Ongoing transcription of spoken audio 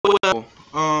Yo,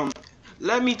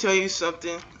 let me tell you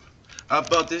something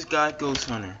about this guy, Ghost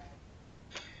Hunter.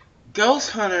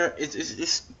 Ghost Hunter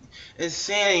is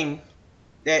saying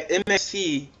that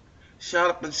MXT shot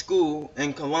up a school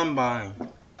in Columbine.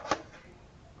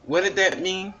 What did that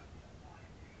mean?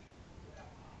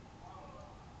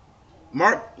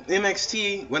 Mark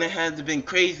MXT would have had to been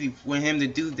crazy for him to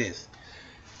do this.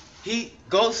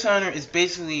 Ghost Hunter is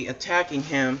basically attacking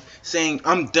him, saying,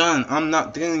 I'm done. I'm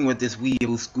not dealing with this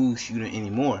weeaboo school shooter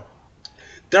anymore.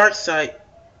 Darkseid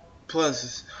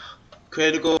plus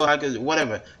Critical Hackers,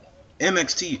 whatever.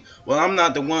 MXT. Well, I'm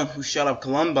not the one who shot up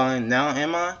Columbine now,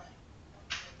 am I?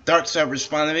 Darkseid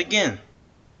responded again.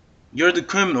 You're the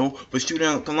criminal for shooting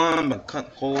up Columbine,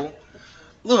 cutthole.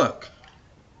 Look.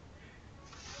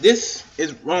 This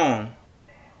is wrong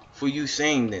for you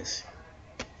saying this.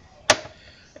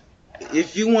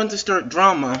 If you want to start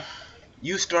drama,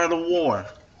 you start a war.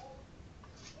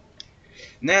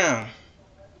 Now,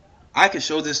 I could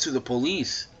show this to the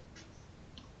police.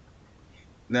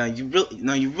 Now you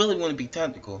really want to be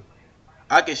tactical.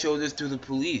 I could show this to the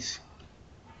police.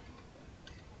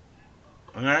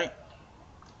 Alright?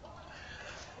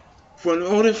 In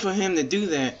order for him to do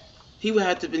that, he would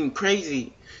have to have been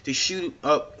crazy to shoot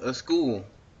up a school.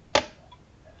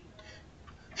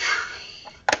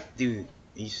 Dude,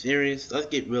 are you serious? Let's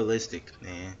get realistic,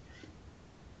 man.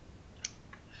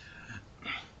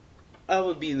 I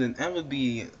would be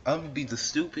the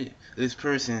stupidest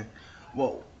person.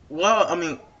 Well, I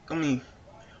mean,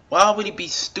 why would he be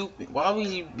stupid? Why would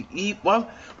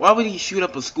he shoot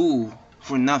up a school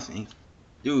for nothing?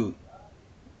 Dude,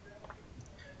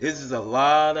 this is a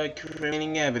lot of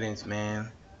incriminating evidence,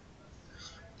 man.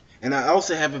 And I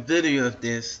also have a video of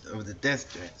the death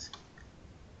threats.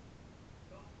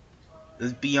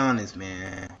 Let's be honest,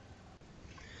 man.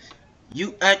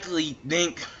 You actually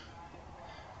think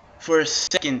for a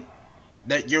second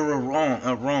that you're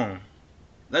wrong.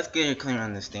 Let's get a clear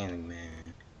understanding,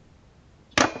 man.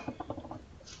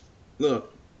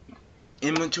 Look,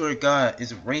 Immature God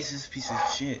is a racist piece of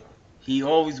shit. He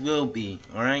always will be,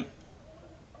 alright?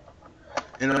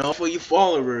 And all for you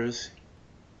followers,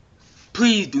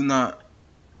 please do not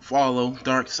follow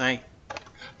Darkseid.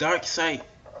 Darkseid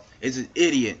is an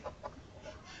idiot.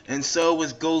 And so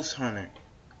was Ghost Hunter.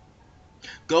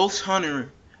 Ghost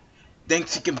Hunter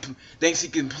thinks he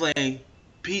can play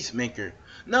Peacemaker.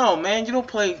 No, man, you don't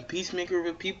play Peacemaker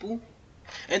with people.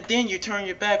 And then you turn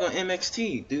your back on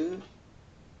MXT, dude.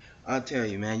 I'll tell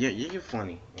you, man, you're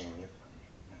funny, man.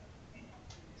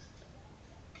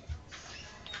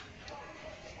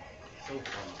 So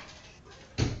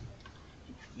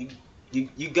funny.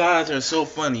 You guys are so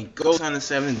funny. Ghost Hunter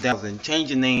 7000. Change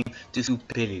your name to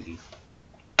Stupidity.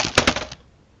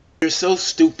 You're so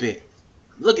stupid.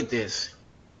 Look at this.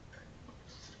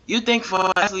 You think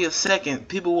for actually a second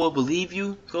people will believe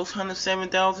you, Ghost Hunter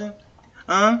 7000?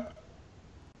 Huh?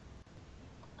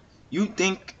 You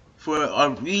think for a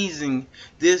reason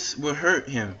this will hurt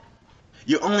him?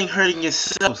 You're only hurting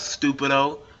yourself,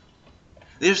 stupido.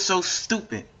 They're so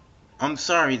stupid. I'm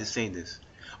sorry to say this,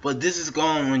 but this is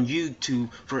going on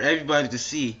YouTube for everybody to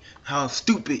see how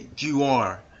stupid you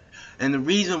are. And the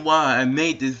reason why I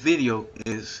made this video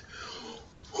is,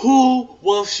 who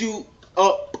will shoot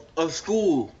up a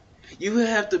school? You would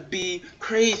have to be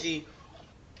crazy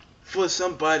for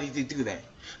somebody to do that.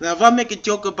 Now, if I make a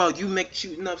joke about you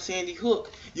shooting up Sandy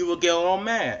Hook, you will get all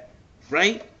mad,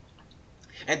 right?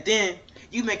 And then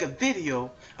you make a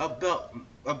video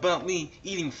about me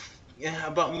eating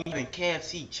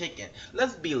KFC chicken.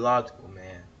 Let's be logical,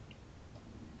 man.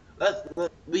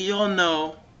 We all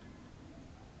know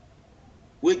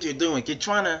what you're doing. You're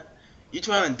trying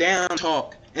to down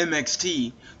talk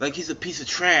MXT like he's a piece of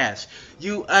trash.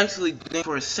 You actually think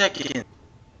for a second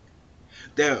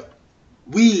that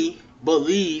we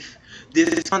believe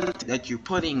this content that you're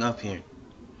putting up here.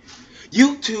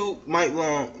 YouTube might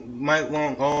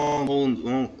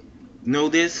know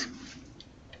this,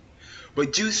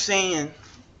 but you saying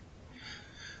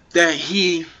that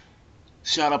he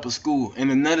shot up a school in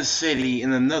another city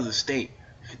in another state.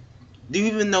 Do you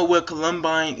even know where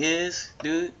Columbine is,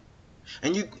 dude?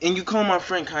 And you call my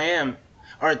friend Kayam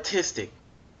artistic.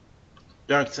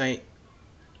 Darkseid.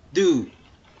 Dude,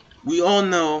 we all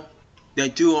know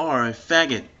that you are a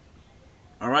faggot.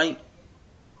 Alright?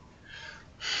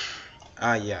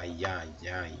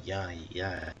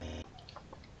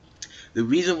 The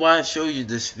reason why I showed you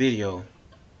this video,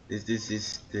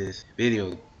 this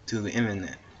video to the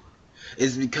internet,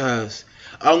 is because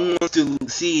I want to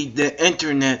see the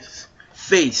internet's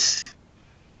face.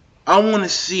 I want to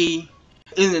see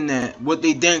internet what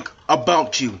they think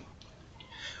about you.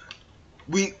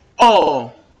 We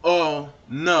all all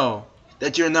know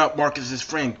that you're not Marcus's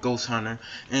friend, Ghost Hunter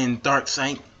and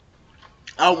Darkseid.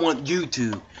 I want you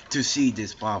to see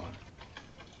this problem.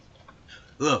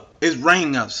 Look, it's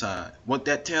raining outside. What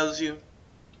that tells you?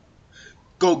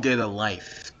 Go get a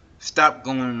life. Stop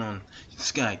going on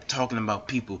Skype talking about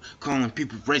people, calling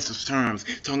people racist terms,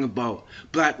 talking about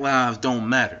black lives don't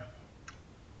matter.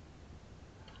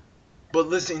 But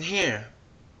listen here.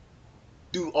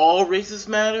 Do all races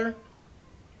matter?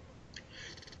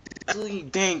 I really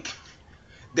think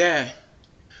that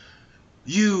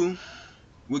you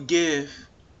would give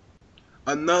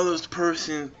another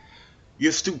person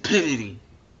your stupidity.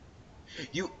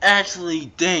 You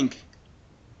actually think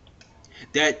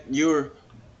that your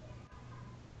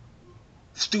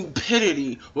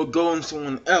stupidity will go on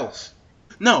someone else.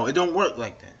 No, it don't work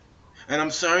like that. And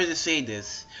I'm sorry to say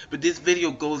this, but this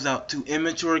video goes out to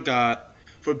Immature God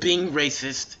for being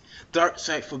racist,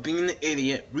 Darkseid for being an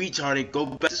idiot, retarded, go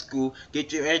back to school,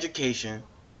 get your education.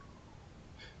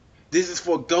 This is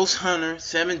for Ghost Hunter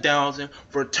 7000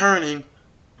 for turning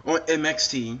on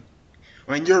MXT.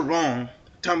 When you're wrong,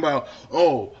 talking about,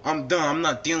 oh, I'm done, I'm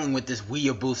not dealing with this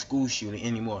weeaboo school shooting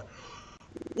anymore.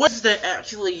 What does that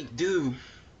actually do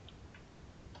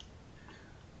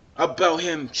about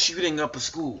him shooting up a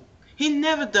school? He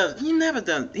never did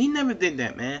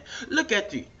that, man. Look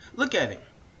at him.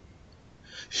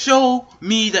 Show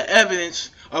me the evidence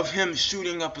of him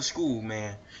shooting up a school,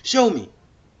 man. Show me.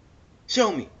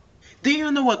 Do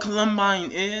you know what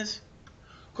Columbine is?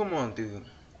 Come on, dude.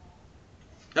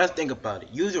 Let's think about it.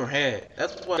 Use your head.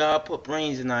 That's why God put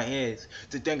brains in our heads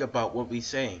to think about what we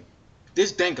saying.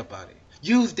 Just think about it.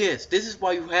 Use this. This is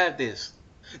why you have this.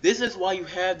 This is why you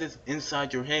have this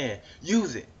inside your head.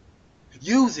 Use it.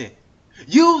 Use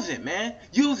it, man.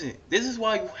 Use it. This is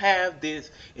why you have this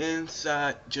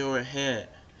inside your head.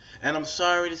 And I'm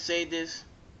sorry to say this.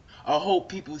 I hope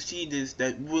people see this,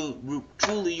 that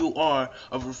truly you are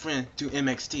of a friend to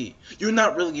MXT. You're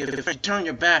not really a friend. You turn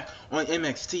your back on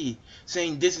MXT,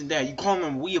 saying this and that. You call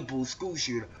him a weeaboo school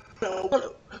shooter.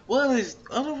 What is?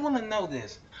 I don't want to know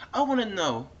this. I want to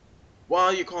know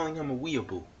why you're calling him a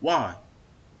weeaboo. Why?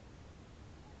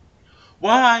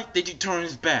 Why did you turn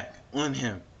his back on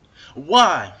him?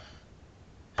 Why?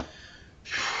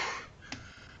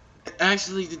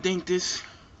 Actually, to think this,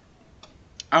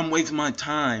 I'm wasting my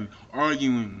time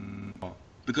arguing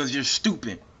because you're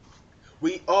stupid.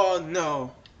 We all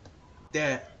know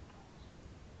that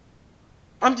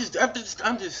I'm just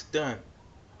done.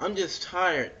 I'm just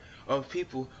tired of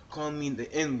people calling me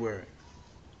the N-word.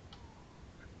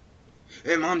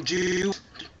 And I'm Jew,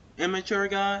 Immature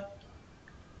God.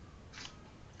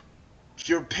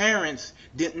 Your parents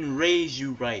didn't raise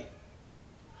you right.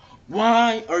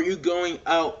 Why are you going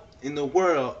out in the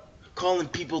world calling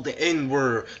people the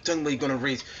N-word, telling them you're gonna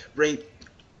rape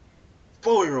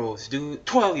 4-year-olds, dude,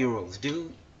 12-year-olds,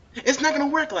 dude? It's not gonna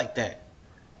work like that.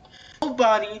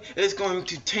 Nobody is going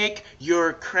to take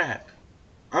your crap.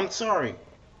 I'm sorry.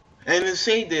 And to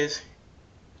say this,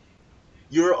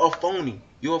 you're a phony.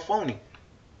 You're a phony.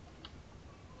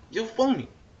 You're a phony.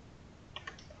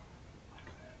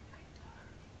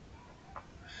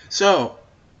 So,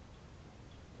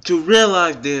 to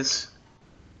realize this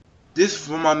is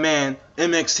for my man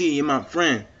MXT and my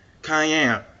friend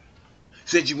Cayenne.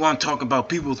 Said you want to talk about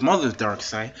people's mother's dark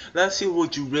side. Let's see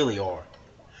what you really are.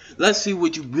 Let's see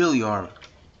what you really are.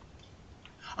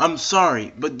 I'm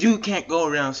sorry, but you can't go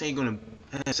around saying you're gonna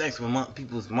have sex with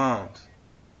people's moms.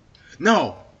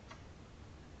 No.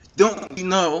 Don't you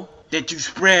know that you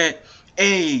spread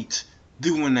AIDS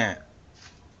doing that?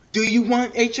 Do you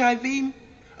want HIV?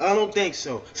 I don't think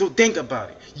so. So think about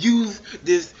it. Use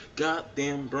this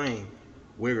goddamn brain.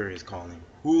 Wigger is calling.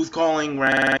 Who's calling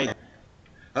right now?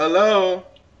 Hello?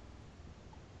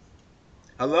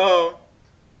 Hello?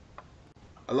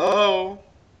 Hello?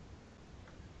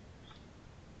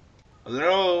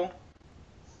 Hello?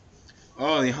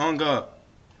 Oh, they hung up.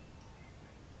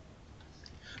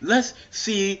 Let's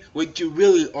see what you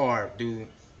really are, dude.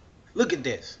 Look at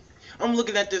this. I'm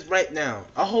looking at this right now.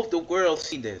 I hope the world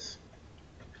see this.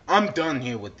 I'm done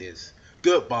here with this.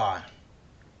 Goodbye.